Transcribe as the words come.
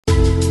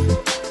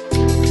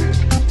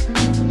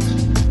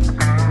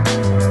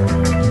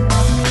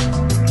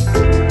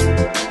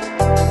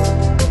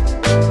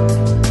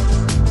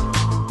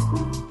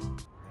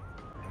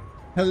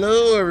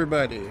Hello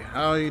everybody,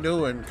 how you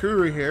doing?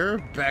 Kuru here,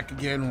 back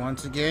again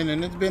once again,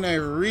 and it's been a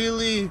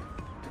really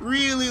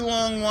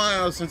long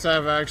while since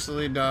I've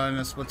actually done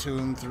a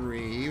Splatoon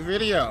 3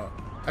 video.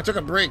 I took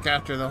a break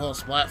after the whole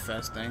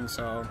Splatfest thing,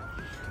 so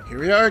here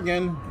we are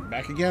again,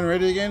 back again,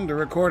 ready again to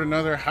record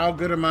another How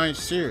Good Am I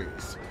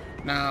series.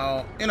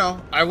 Now,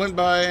 I went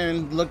by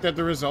and looked at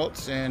the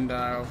results, and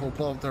we'll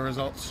pull up the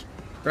results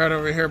right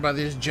over here by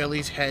this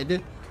Jelly's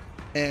head.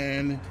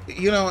 And,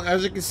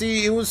 as you can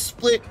see, it was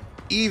split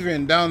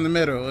even down the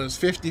middle. It was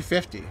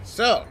 50-50.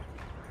 So,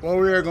 what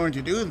we are going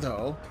to do,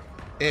 though,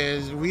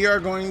 is we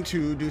are going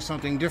to do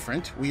something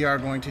different. We are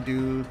going to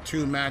do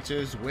 2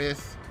 matches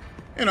with,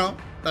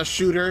 a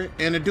shooter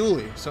and a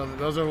dually. So,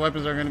 those are the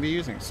weapons I'm going to be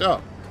using.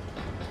 So,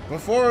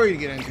 before we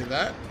get into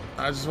that,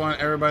 I just want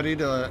everybody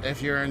to,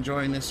 if you're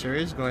enjoying this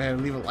series, go ahead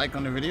and leave a like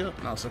on the video,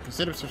 and also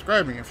consider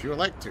subscribing if you would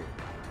like to.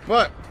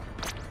 But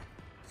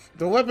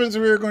the weapons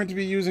we are going to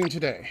be using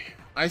today,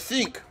 I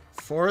think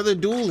for the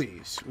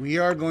dualies, we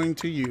are going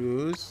to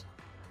use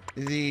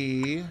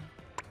the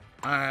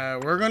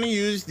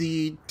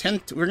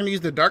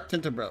dark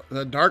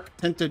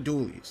tinted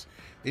dualies.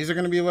 These are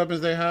going to be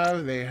weapons they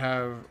have. They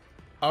have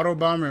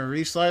Autobomb and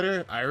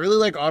Reslider. I really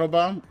like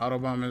Autobomb.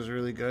 Autobomb is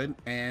really good.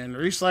 And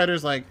Reslider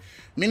is like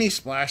mini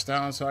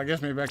splashdown, so I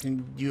guess maybe I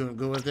can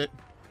go with it.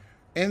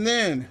 And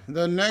then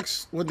the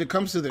next, when it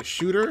comes to the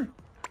shooter,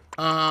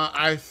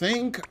 I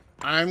think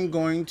I'm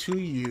going to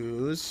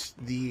use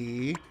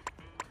the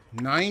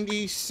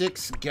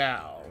 96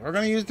 Gal. We're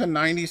going to use the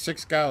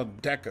 96 Gal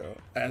Deco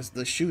as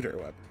the shooter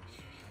weapon.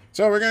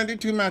 So we're going to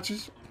do 2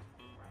 matches.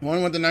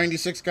 One with the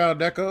 96 Gal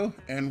Deco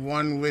and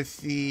one with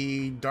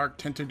the dark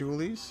tinted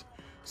dualies.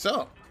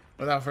 So,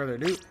 without further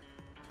ado,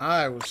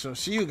 I will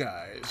see you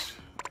guys.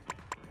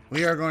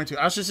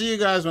 I should see you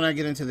guys when I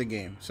get into the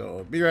game.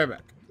 So, be right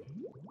back.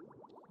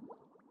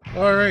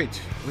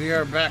 Alright, we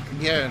are back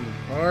again.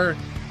 Or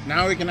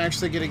now we can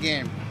actually get a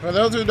game. For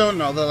those who don't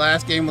know, the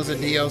last game was a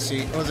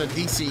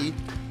DC,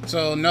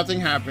 so nothing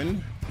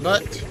happened.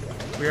 But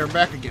we are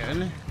back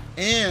again.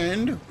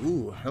 And,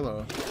 ooh,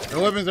 hello. The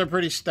weapons are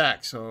pretty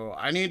stacked, so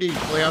I need to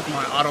play off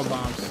my auto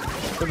bombs.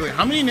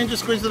 How many ninja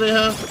squids do they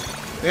have?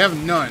 They have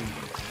none.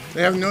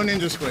 They have no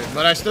ninja squid,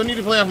 but I still need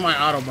to play off my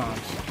auto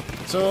bombs.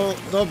 So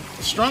the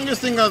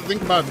strongest thing I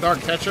think about Dark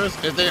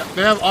Tetras is they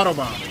have auto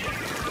bomb,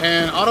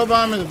 and auto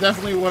bomb is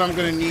definitely what I'm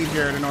gonna need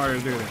here in order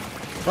to do it.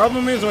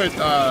 Problem is with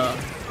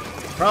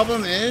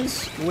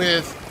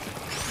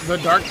the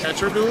Dark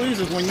Tetra dualies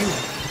is when you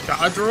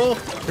dodge roll,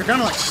 you're kind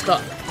of like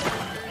stuck.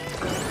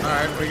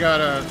 Alright, we got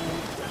a...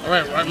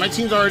 Alright, my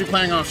team's already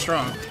playing off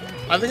strong.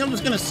 I think I'm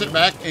just going to sit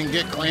back and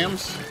get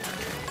clams.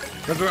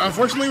 Because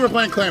unfortunately we're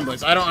playing clam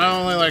blitz. I don't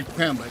really like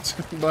clam blitz.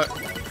 But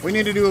we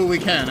need to do what we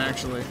can,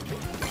 actually.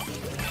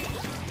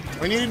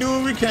 We need to do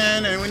what we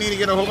can, and we need to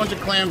get a whole bunch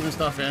of clams and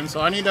stuff in. So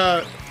I need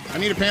to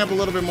pan up a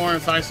little bit more and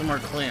find some more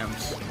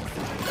clams.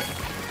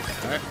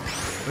 Alright.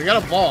 We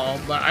got a ball,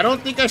 but I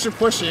don't think I should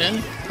push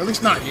in. At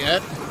least not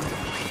yet.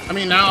 I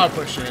mean, now I'll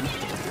push in.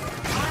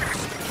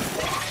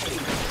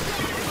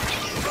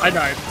 I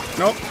died.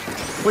 Nope.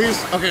 Please.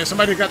 Okay,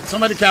 somebody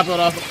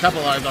capitalized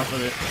off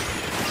of it.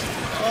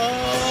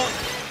 Oh,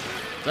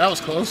 that was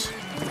close.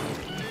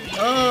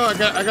 Oh,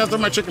 I got through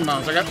my chicken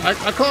bombs.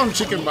 I call them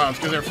chicken bombs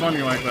because they're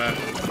funny like that.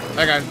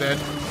 That guy's dead.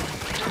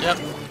 Yep.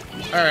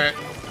 All right.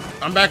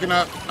 I'm backing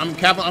up. I'm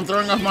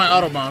throwing off my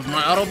auto bombs.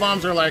 My auto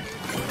bombs are like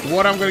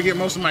what I'm gonna get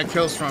most of my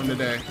kills from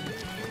today.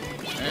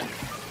 Okay.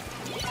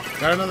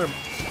 Got another.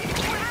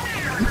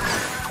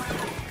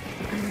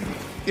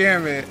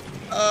 Damn it.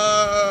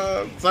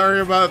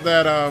 Sorry about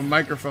that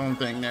microphone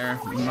thing there.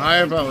 My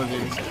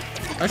apologies.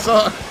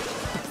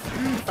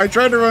 I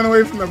tried to run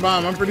away from the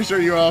bomb. I'm pretty sure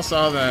you all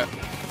saw that.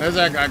 There's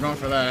that guy going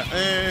for that.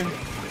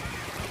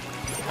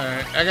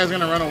 Alright, that guy's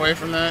gonna run away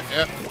from that.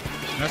 Yep.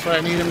 That's what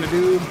I need him to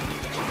do.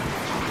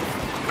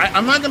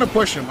 I'm not gonna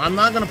push him. I'm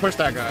not gonna push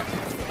that guy.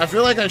 I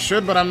feel like I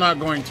should, but I'm not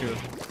going to.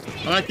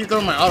 I'm gonna keep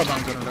throwing my auto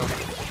bombs at him though.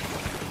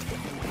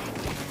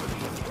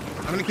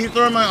 I'm gonna keep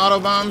throwing my auto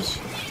bombs.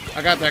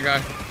 I got that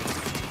guy.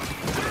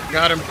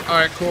 Got him.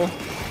 Alright, cool.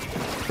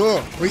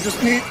 Cool. We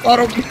just need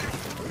a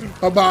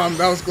bomb.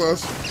 That was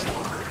close.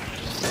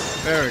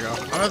 There we go.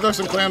 I'm gonna throw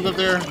some clams up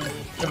there.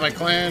 If I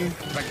can.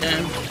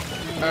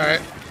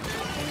 Alright.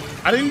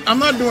 I'm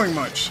not doing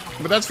much,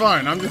 but that's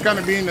fine. I'm just kind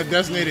of being the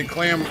designated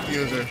clam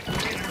user.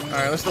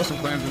 Alright, let's throw some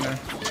clams in there.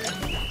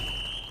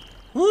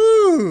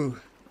 Woo!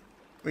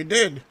 We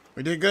did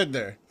good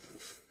there.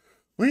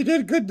 We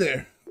did good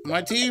there.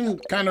 My team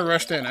kind of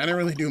rushed in. I didn't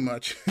really do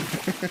much.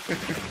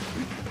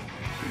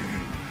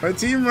 My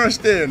team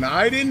rushed in.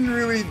 I didn't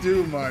really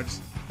do much.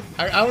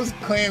 I was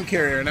clam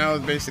carrier, and that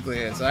was basically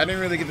it. So I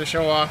didn't really get to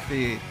show off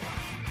the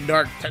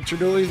dark Tetra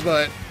dualies,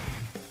 but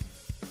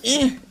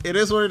it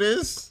is what it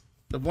is.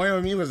 The point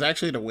of me was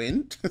actually to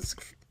win.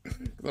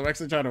 I'm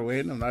actually trying to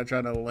win. I'm not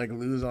trying to like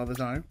lose all the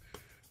time.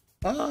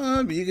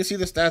 But you can see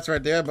the stats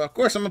right there. But of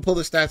course, I'm gonna pull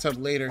the stats up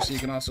later so you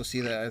can also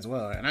see that as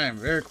well. And I am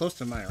very close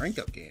to my rank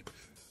up game.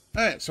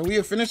 Alright, so we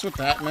have finished with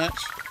that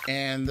match,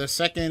 and the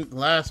second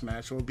last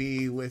match will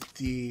be with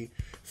the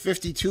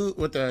 52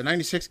 with the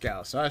 96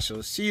 gal. So I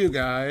shall see you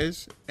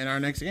guys in our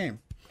next game.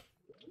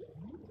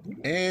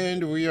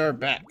 And we are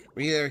back.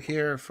 We are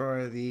here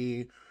for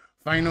the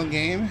final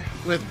game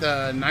with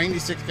the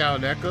 96 gal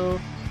deco.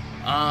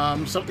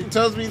 Something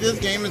tells me this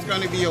game is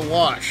going to be a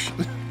wash.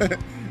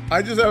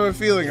 I just have a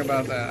feeling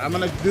about that. I'm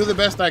going to do the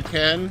best I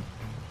can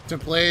to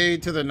play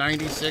to the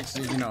 96,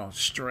 you know,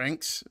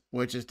 strengths,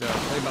 which is to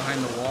play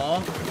behind the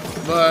wall.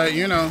 But,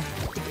 you know,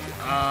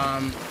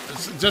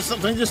 just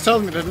something just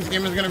tells me that this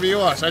game is going to be a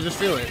wash. I just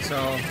feel it. So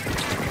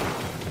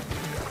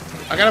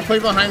I got to play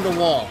behind the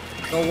wall.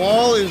 The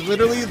wall is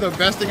literally the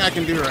best thing I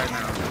can do right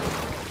now.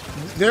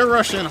 They're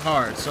rushing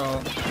hard,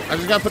 so I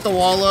just got to put the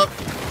wall up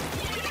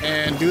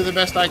and do the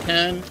best I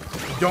can.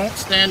 Don't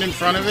stand in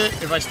front of it.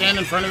 If I stand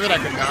in front of it, I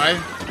could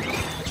die.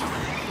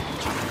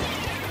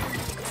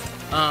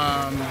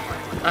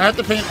 I have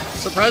to paint.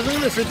 Surprisingly,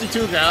 the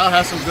 52 gal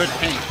has some good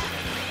paint.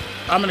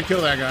 I'm gonna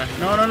kill that guy.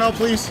 No, no, no,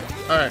 please.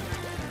 All right.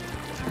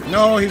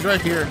 No, he's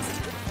right here.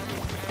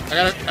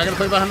 I gotta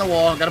play behind the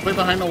wall. I gotta play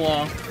behind the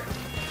wall.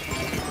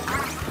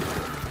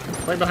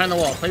 Play behind the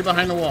wall. Play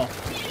behind the wall.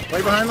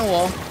 Play behind the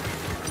wall.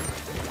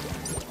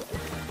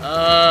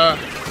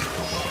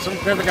 Some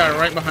other guy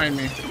right behind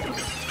me.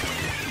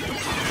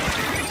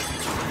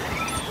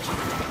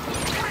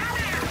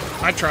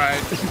 I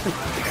tried.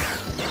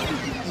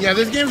 Yeah,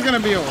 this game's gonna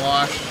be a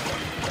wash.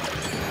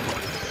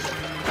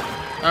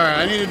 Alright,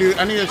 I need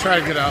to try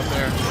to get out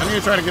there. I need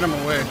to try to get him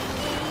away.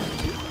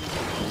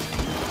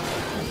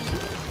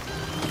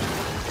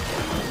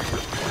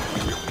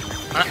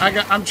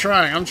 I'm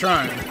trying.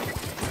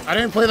 I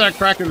didn't play that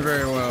Kraken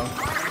very well.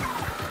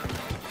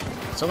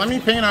 So let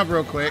me paint up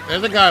real quick.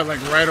 There's a guy like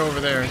right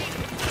over there.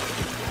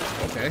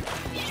 Okay.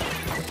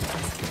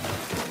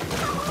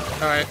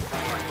 Alright.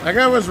 That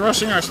guy was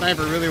rushing our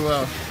sniper really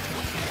well.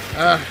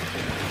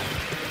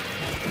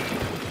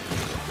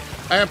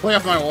 I gotta play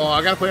off my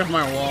wall.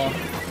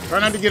 Try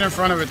not to get in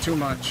front of it too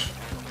much.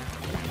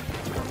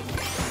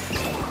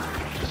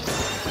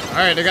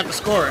 Alright, they got the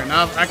score.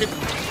 Now I could...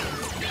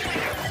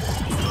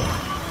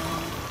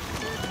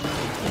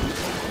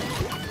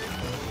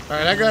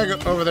 Alright, that guy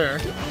over there.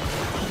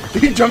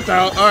 He jumped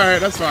out.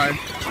 Alright, that's fine.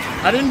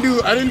 I didn't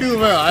do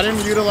well. I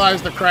didn't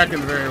utilize the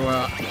Kraken very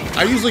well.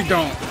 I usually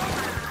don't.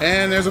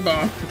 And there's a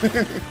bomb.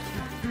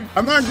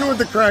 I'm not good with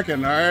the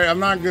Kraken, alright? I'm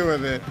not good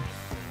with it.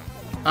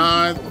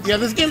 Yeah,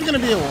 this game's gonna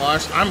be a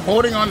wash. I'm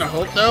holding on to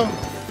hope though.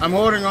 I'm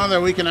holding on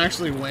that we can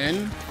actually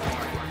win.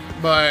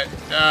 But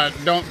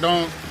don't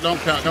count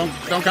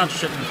your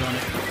chickens on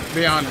it.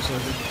 Be honest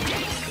with you.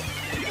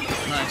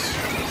 Nice.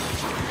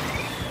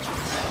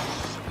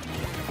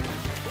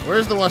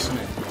 Where's the what's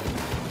name?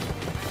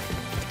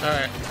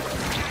 Alright.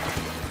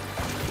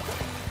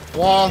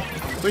 Wall.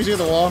 Please do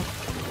the wall.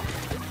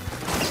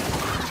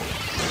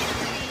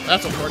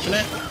 That's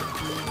unfortunate.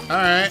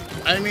 Alright.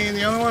 I mean,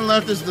 the only one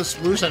left is the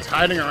Sploosh that's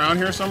hiding around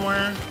here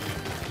somewhere.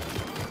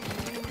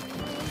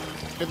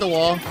 Hit the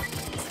wall.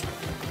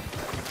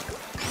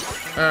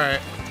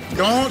 Alright.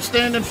 Don't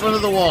stand in front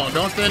of the wall.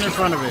 Don't stand in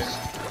front of it.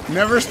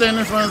 Never stand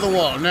in front of the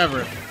wall.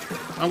 Never.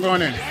 I'm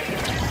going in.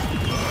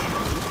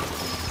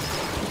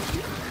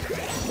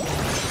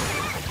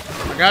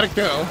 I got a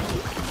kill.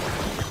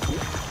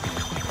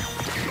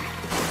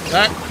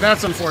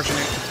 That's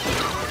unfortunate.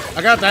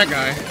 I got that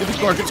guy. Get the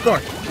score. Get the score.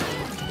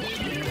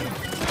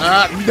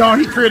 No,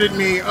 he critted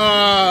me.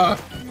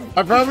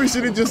 I probably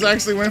should have just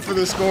actually went for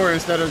the score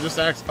instead of just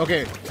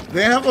okay,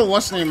 they have a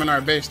what's name in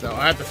our base though.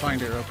 I have to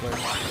find it real quick.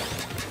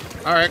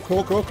 All right,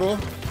 cool.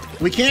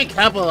 We can't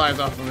capitalize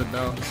off of it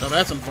though, so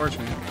that's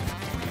unfortunate.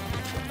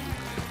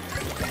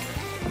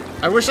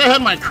 I wish I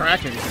had my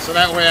Kraken so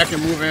that way I can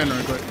move in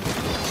real quick.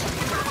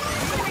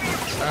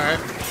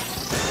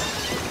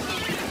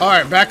 All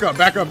right, back up.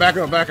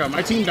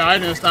 My team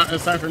died, and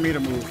it's time for me to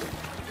move.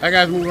 That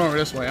guy's moving over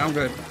this way. I'm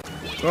good.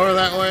 Go over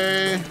that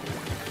way.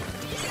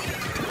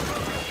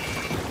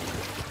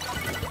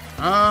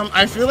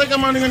 I feel like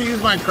I'm only gonna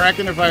use my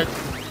Kraken if I.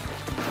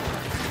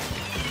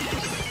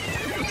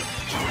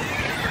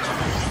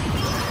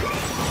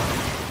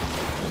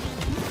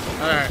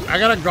 All right, I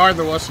gotta guard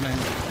the what's name.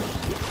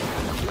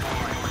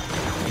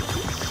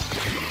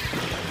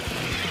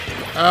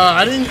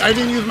 I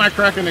didn't use my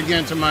Kraken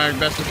again to my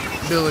best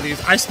abilities.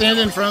 I stand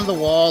in front of the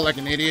wall like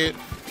an idiot.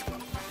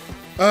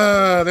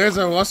 There's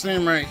a what's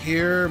name right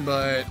here,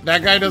 but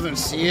that guy doesn't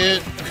see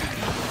it.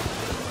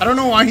 I don't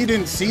know why he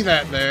didn't see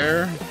that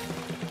there.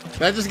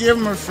 That just gave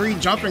him a free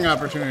jumping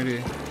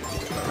opportunity.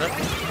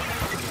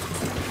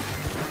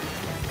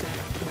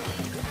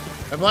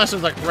 That blast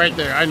was like right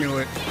there. I knew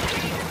it.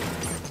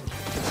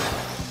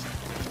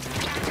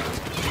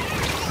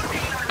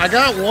 I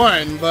got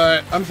one,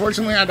 but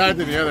unfortunately I died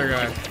to the other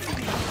guy.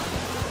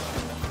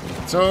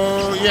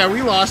 So yeah,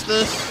 we lost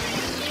this.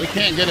 We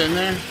can't get in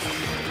there.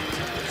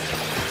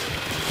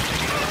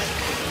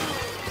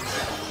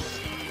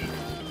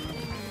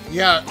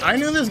 Yeah, I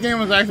knew this game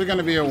was actually going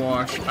to be a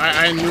wash.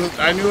 I knew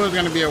it was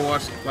going to be a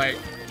wash, like,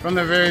 from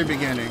the very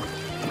beginning.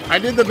 I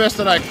did the best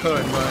that I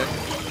could, but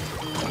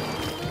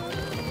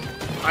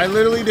I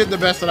literally did the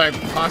best that I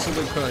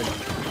possibly could.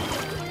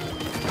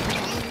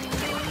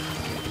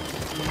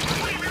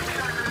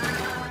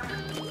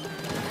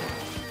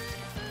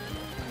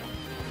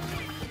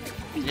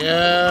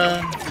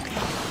 Yeah.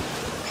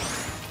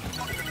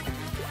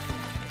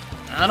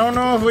 I don't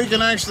know if we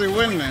can actually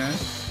win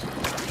this.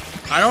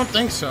 I don't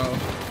think so.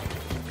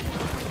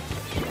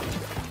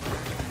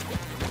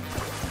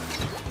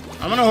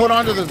 I'm gonna hold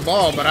on to this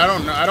ball, but I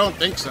don't know. I don't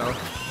think so.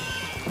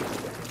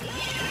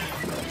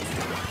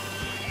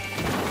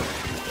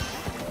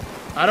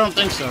 I don't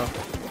think so.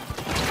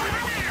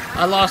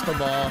 I lost the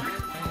ball.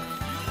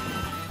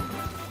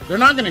 They're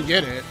not gonna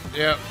get it.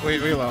 Yeah, we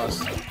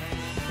lost.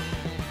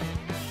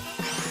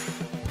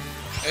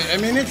 I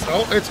mean, it's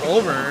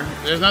over.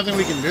 There's nothing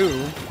we can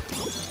do.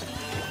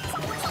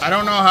 I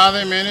don't know how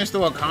they managed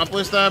to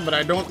accomplish that, but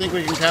I don't think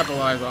we can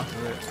capitalize off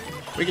of it.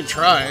 We can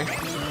try.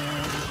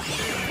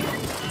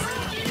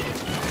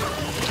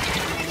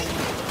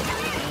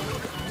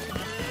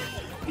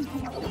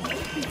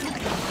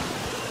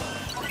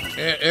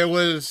 It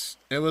was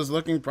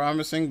looking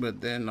promising,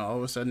 but then all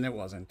of a sudden it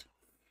wasn't.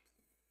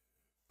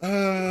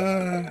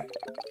 I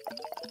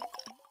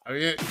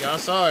mean, y'all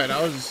saw it.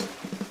 I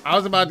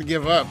was about to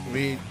give up.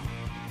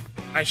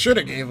 I should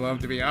have gave up,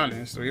 to be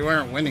honest. We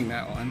weren't winning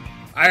that one.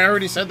 I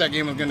already said that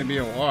game was going to be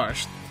a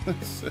wash,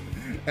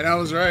 and I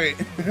was right.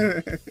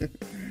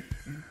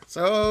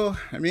 So,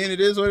 I mean, it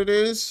is what it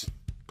is.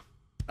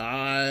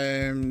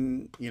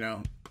 I'm,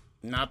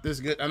 not this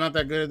good. I'm not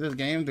that good at this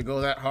game to go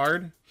that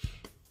hard.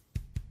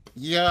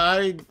 Yeah,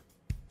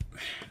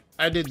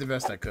 I did the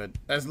best I could.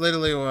 That's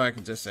literally what I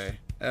could just say.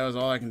 That was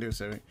all I can do,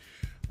 Civic.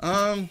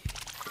 It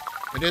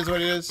is what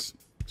it is.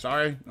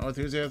 Sorry, no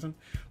enthusiasm.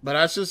 But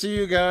I shall see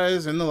you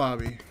guys in the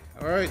lobby.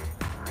 Alright.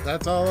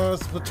 That's all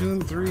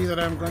Splatoon 3 that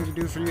I'm going to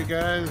do for you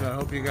guys. I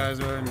hope you guys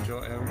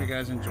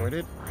enjoyed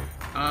it.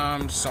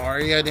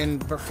 Sorry I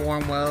didn't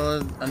perform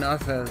well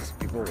enough as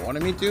people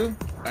wanted me to.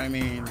 I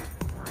mean,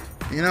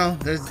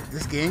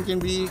 this game can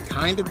be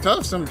kind of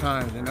tough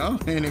sometimes, and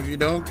if you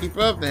don't keep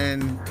up,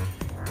 then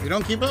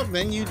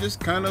you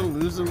just kind of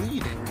lose the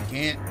lead and you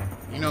can't,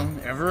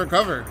 ever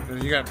recover,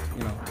 because you got,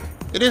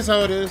 it is how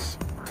it is.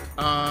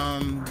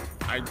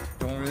 I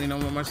don't really know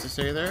much to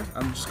say there.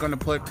 I'm just going to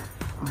put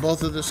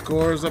both of the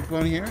scores up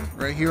on here,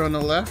 right here on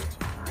the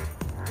left,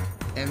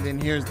 and then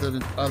here's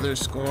the other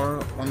score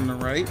on the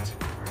right.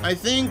 I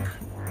think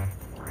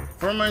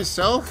for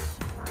myself,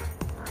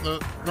 for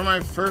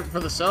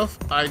the self,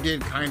 I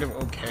did kind of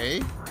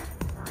okay.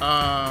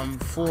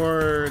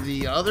 For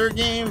the other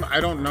game, I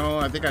don't know.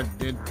 I don't think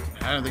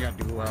I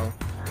do well.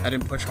 I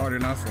didn't push hard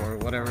enough, or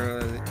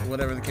whatever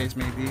the case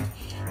may be.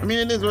 I mean,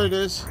 it is what it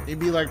is. It'd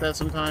be like that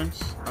sometimes.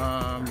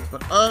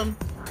 But I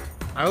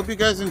hope you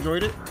guys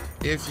enjoyed it.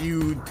 If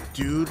you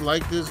do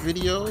like this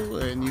video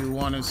and you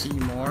want to see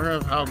more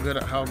of how good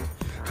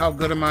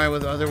am I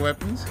with other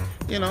weapons,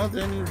 then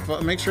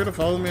make sure to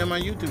follow me on my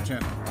YouTube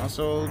channel.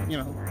 Also,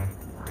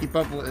 keep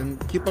up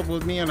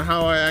with me on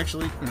how I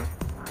actually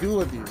do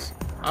with these.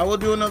 I will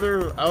do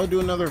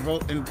another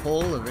vote and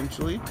poll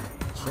eventually.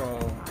 So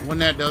when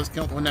that does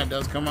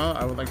come out,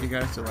 I would like you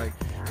guys to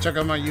check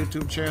out my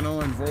YouTube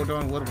channel and vote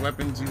on what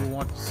weapons you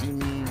want to see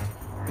me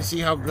to see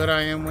how good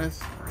I am with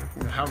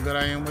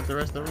the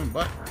rest of them.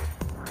 But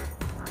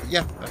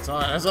yeah, that's all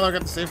I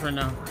got to say for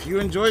now. If you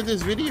enjoyed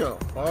this video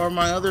or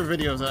my other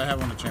videos that I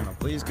have on the channel,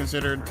 please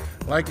consider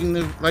liking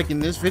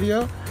this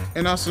video,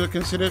 and also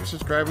consider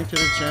subscribing to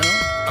the channel.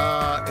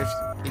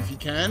 If you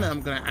can,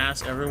 I'm gonna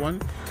ask everyone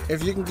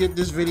if you can get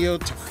this video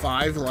to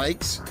 5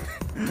 likes.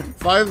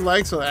 5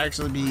 likes will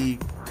actually be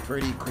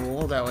pretty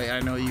cool. That way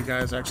I know you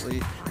guys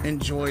actually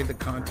enjoy the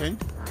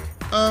content.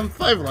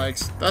 5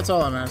 likes, that's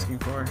all I'm asking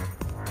for.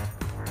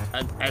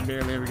 I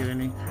barely ever get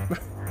any.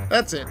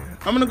 That's it.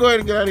 I'm gonna go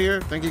ahead and get out of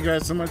here. Thank you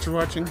guys so much for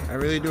watching. I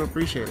really do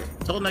appreciate it.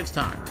 Until next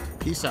time,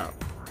 peace out.